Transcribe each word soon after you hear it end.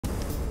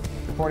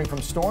reporting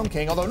from Storm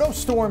King, although no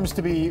storms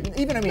to be,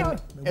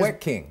 Wet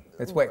King.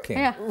 It's Wet King.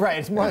 Yeah. Right,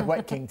 it's more like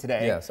Wet King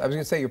today. Yes, I was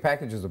going to say your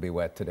packages will be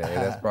wet today.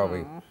 That's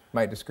probably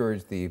might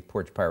discourage the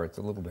porch pirates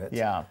a little bit.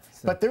 Yeah,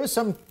 so. But there was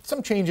some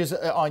changes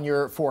on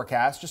your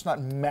forecast, just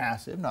not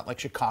massive, not like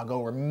Chicago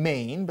or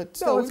Maine, but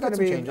still it's going to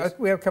be changes.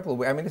 We have a couple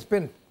of, I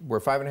mean, we're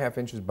 5.5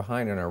 inches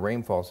behind in our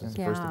rainfall since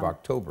the 1st of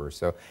October.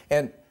 So,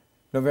 and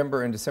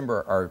November and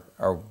December are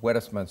our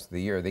wettest months of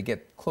the year. They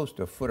get close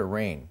to a foot of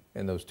rain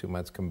in those 2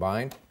 months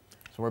combined.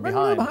 So we're behind.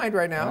 A little behind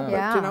right now,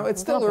 but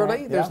it's still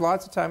early. There's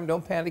lots of time.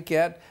 Don't panic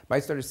yet.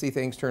 Might start to see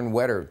things turn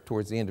wetter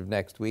towards the end of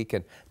next week,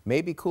 and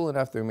maybe cool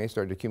enough that we may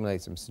start to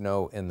accumulate some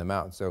snow in the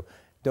mountains. So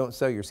don't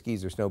sell your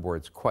skis or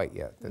snowboards quite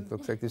yet. It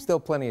looks like there's still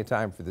plenty of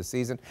time for the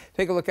season.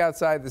 Take a look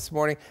outside this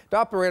morning.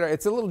 Doppler radar,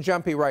 it's a little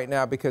jumpy right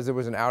now because there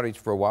was an outage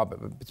for a while, but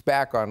it's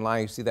back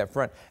online. You see that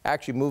front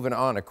actually moving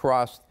on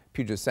across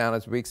Puget Sound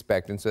as we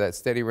expect, and so that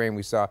steady rain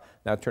we saw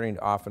now turning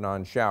to off and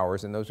on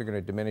showers, and those are going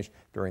to diminish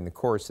during the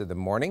course of the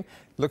morning.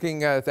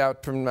 Looking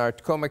out from our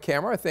Tacoma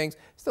camera, things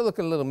still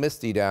looking a little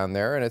misty down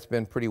there, and it's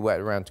been pretty wet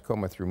around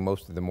Tacoma through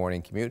most of the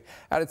morning commute.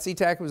 Out at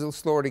SeaTac, it was a little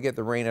slower to get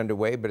the rain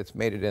underway, but it's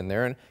made it in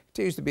there, and it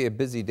continues to be a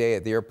busy day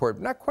at the airport.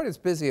 Not quite as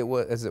busy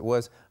as it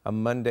was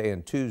on Monday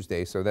and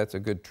Tuesday, so that's a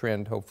good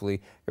trend.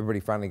 Hopefully everybody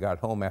finally got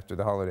home after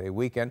the holiday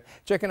weekend.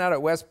 Checking out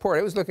at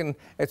Westport,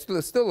 it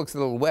still looks a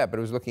little wet, but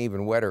it was looking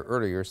even wetter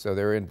earlier, so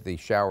they're into the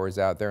showers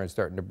out there and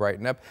starting to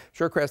brighten up.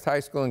 Shorecrest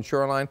High School and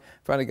Shoreline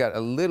finally got a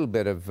little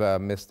bit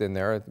of mist in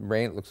there.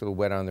 Rain, it looks a little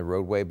wet on the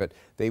roadway, but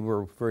they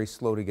were very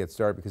slow to get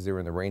started because they were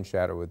in the rain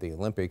shadow with the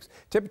Olympics.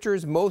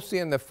 Temperatures mostly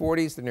in the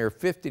 40s to near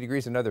 50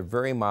 degrees. Another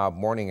very mild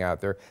morning out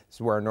there. This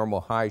is where our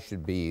normal high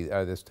should be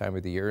this time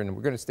of the year, and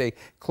we're going to stay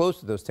close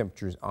to those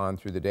temperatures on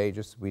through the day,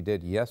 just as we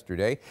did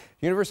yesterday.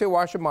 University of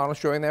Washington model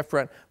showing that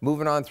front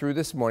moving on through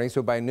this morning.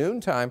 So by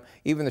noontime,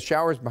 even the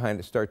showers behind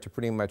it start to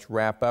pretty much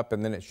wrap up,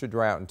 and then it should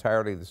dry out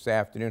entirely this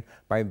afternoon.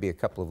 Might be a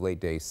couple of late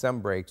day sun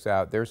breaks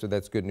out there, so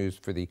that's good news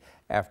for the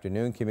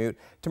afternoon commute.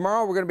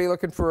 Tomorrow we're going to be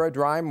looking for a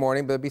dry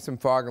morning, but there'll be some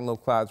fog and little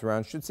clouds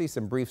around. Should see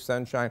some brief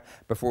sunshine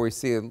before we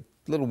see a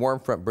little warm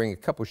front bring a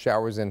couple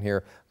showers in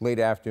here late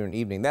afternoon,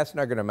 evening. That's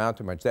not going to amount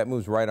to much. That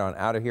moves right on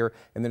out of here,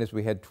 and then as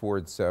we head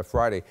towards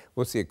Friday,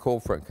 we'll see a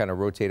cold front kind of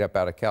rotate up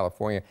out of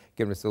California,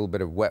 giving us a little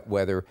bit of wet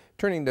weather,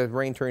 turning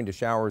to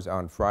showers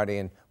on Friday,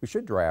 and we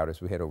should dry out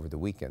as we head over the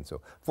weekend.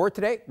 So for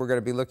today, we're going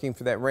to be looking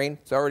for that rain.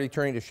 It's already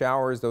turning to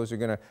showers. Those are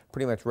going to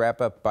pretty much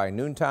wrap up by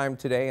noontime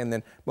today, and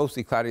then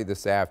mostly cloudy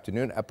this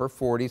afternoon, upper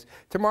 40s.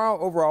 Tomorrow,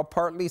 overall,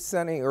 partly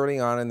sunny early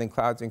on, and then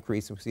clouds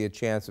increase, and we see a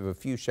chance of a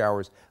few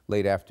showers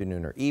late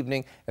afternoon or evening.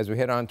 As we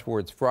head on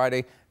towards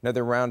Friday,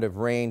 another round of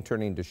rain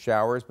turning to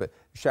showers, but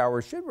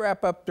showers should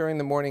wrap up during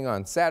the morning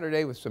on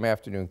Saturday with some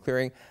afternoon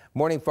clearing.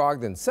 Morning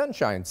fog, then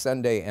sunshine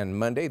Sunday and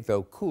Monday,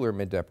 though cooler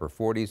mid to upper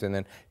 40s. And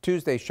then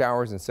Tuesday,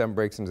 showers and sun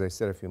breaks. And as I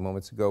said a few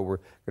moments ago, we're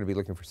going to be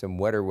looking for some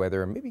wetter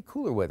weather and maybe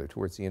cooler weather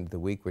towards the end of the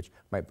week, which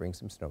might bring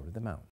some snow to the mountain.